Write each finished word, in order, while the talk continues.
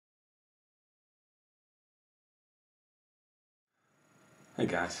Hey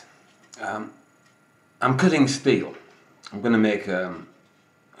guys, I'm cutting steel. I'm going to make a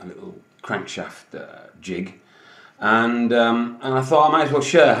little crankshaft jig, and I thought I might as well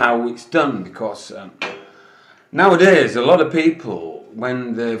share how it's done, because nowadays a lot of people,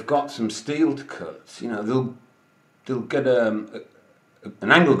 when they've got some steel to cut, you know, they'll get an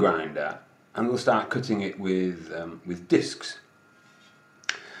angle grinder and they'll start cutting it with discs,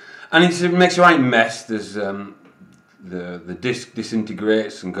 and it makes a right mess. There's the disc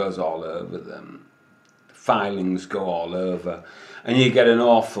disintegrates and goes all over them. The filings go all over, and you get an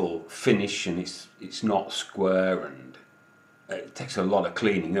awful finish, and it's not square, and it takes a lot of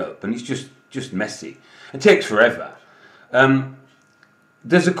cleaning up, and it's just messy. It takes forever.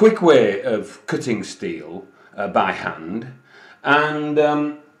 There's a quick way of cutting steel by hand, and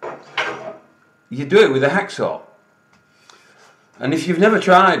you do it with a hacksaw. And if you've never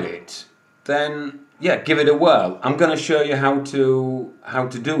tried it, then yeah, give it a whirl. I'm going to show you how to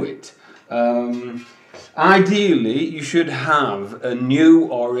do it. Ideally, you should have a new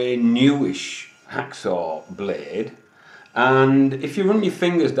or a newish hacksaw blade, and if you run your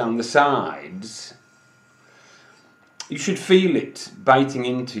fingers down the sides, you should feel it biting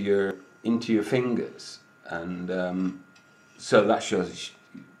into your fingers, and so that shows it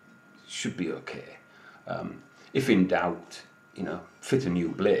should be okay. If in doubt, you know, fit a new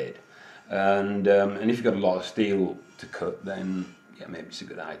blade. And if you've got a lot of steel to cut, then yeah, maybe it's a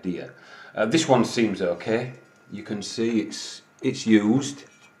good idea. This one seems okay. You can see it's used,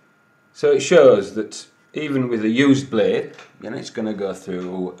 so it shows that even with a used blade, you know, it's going to go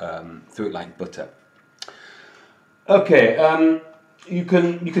through it like butter. Okay, you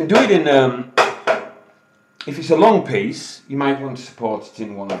can do it in. If it's a long piece, you might want to support it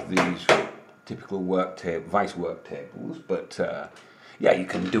in one of these typical vice work tables, but yeah, you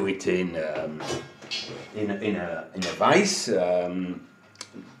can do it in a vice. You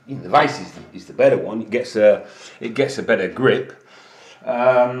know, the vice is the better one. It gets a better grip.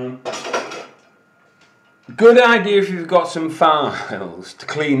 Good idea if you've got some files to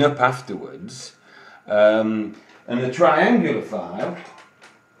clean up afterwards, and a triangular file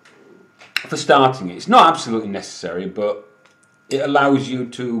for starting it. It's not absolutely necessary, but it allows you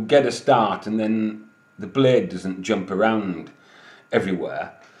to get a start, and then the blade doesn't jump around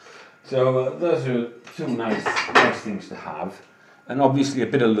everywhere. So those are two nice things to have, and obviously a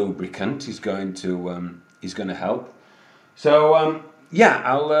bit of lubricant is going to help. So yeah,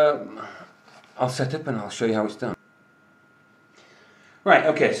 I'll set up and I'll show you how it's done. Right.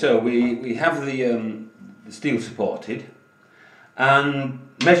 Okay. So we have the steel supported and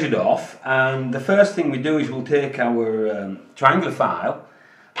measured off, and the first thing we do is we'll take our triangular file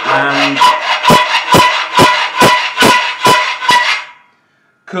and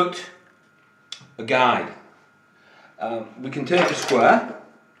cut a guide. We can take a square,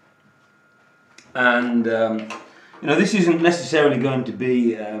 and you know, this isn't necessarily going to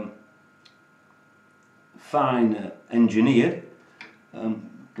be fine engineered,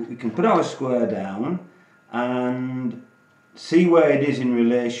 but we can put our square down and see where it is in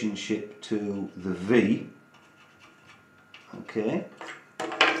relationship to the V. Okay,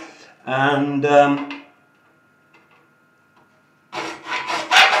 and okay,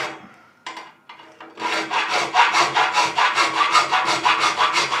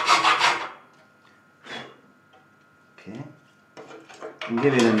 and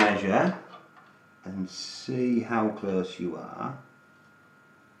give it a measure and see how close you are.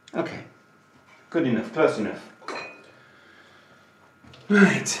 Okay, good enough, close enough.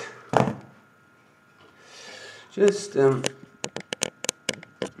 Right, just so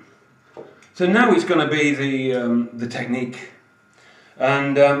now it's going to be the technique,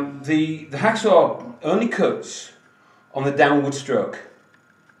 and the hacksaw only cuts on the downward stroke.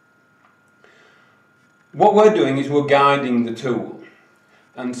 What we're doing is we're guiding the tool,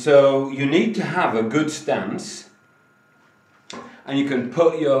 and so you need to have a good stance, and you can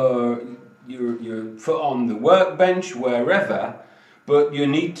put your foot on the workbench, wherever, but you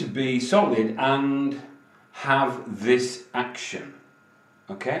need to be solid and have this action,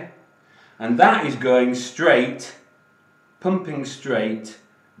 okay? And that is going straight, pumping straight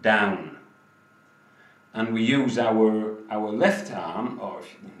down. And we use our left arm, or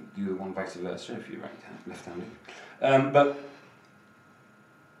if you do the one vice versa, if you're left-handed, but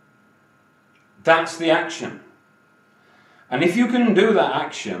that's the action. And if you can do that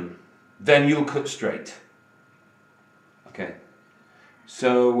action, then you'll cut straight. Okay.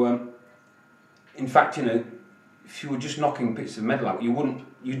 So, in fact, you know, if you were just knocking bits of metal out,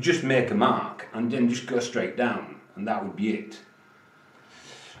 you'd just make a mark and then just go straight down, and that would be it.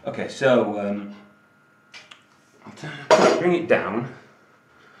 Okay, so I'll bring it down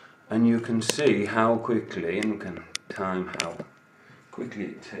and you can see how quickly, and you can time how quickly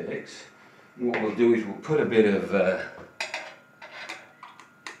it takes. And what we'll do is we'll put a bit of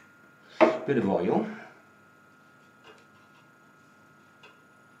oil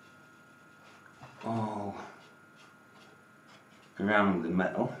all around the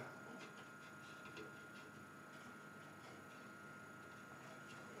metal.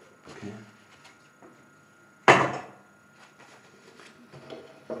 Okay.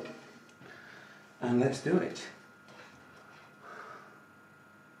 And let's do it.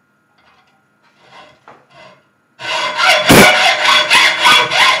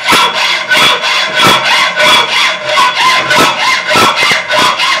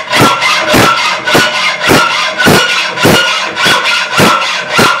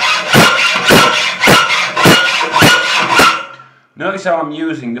 Notice how I'm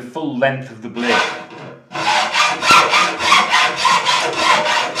using the full length of the blade.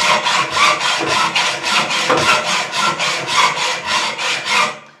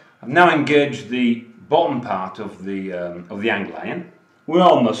 I've now engaged the bottom part of the angle iron. We're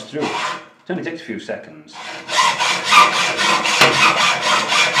almost through. It only takes a few seconds.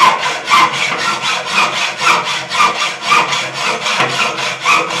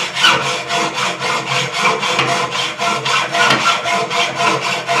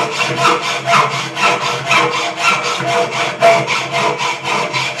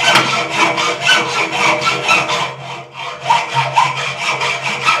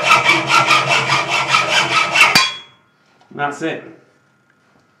 And that's it.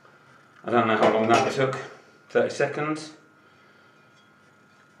 I don't know how long that took, 30 seconds.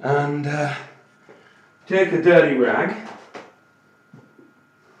 And take a dirty rag,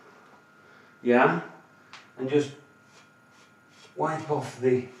 yeah, and just wipe off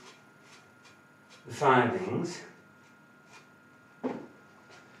the filings,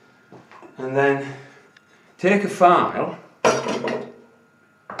 and then take a file,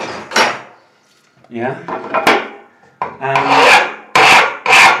 yeah, and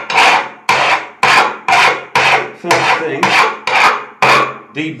first thing,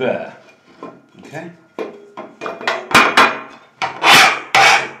 deburr, okay.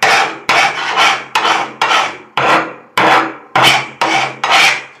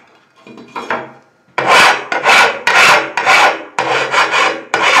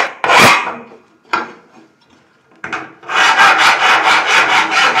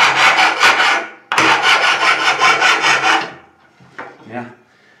 Yeah,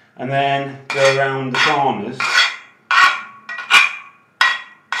 and then go around the corners.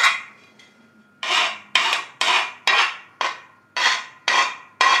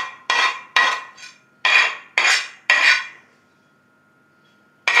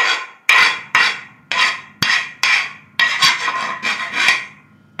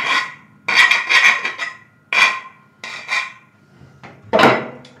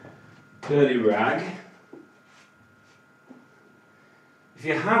 Dirty rag. If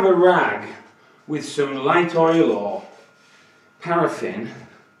you have a rag with some light oil or paraffin,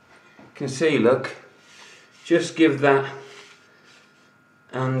 you can see, look, just give that,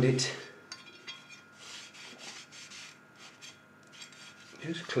 and it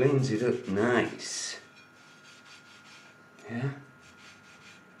just cleans it up nice. Yeah.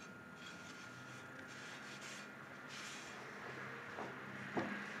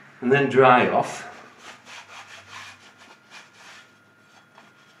 And then dry off.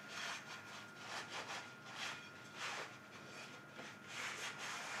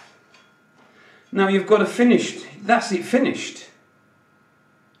 Now you've got a finished, that's it finished.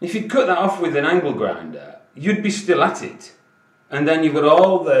 If you'd cut that off with an angle grinder, you'd be still at it. And then you've got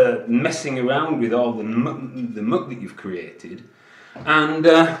all the messing around with all the muck that you've created. And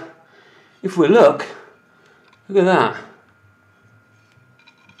if we look at that.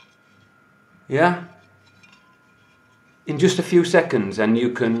 Yeah? In just a few seconds, and you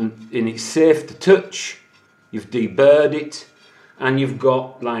can, and it's safe to touch, you've deburred it, and you've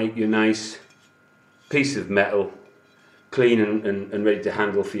got like your nice piece of metal clean and ready to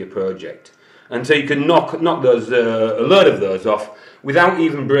handle for your project. And so you can knock those a load of those off without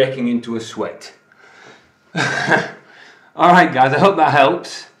even breaking into a sweat. Alright guys, I hope that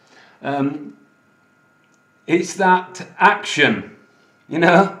helps. It's that action, you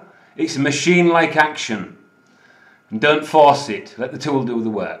know, it's machine-like action. And don't force it, let the tool do the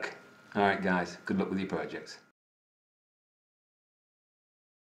work. Alright guys, good luck with your projects.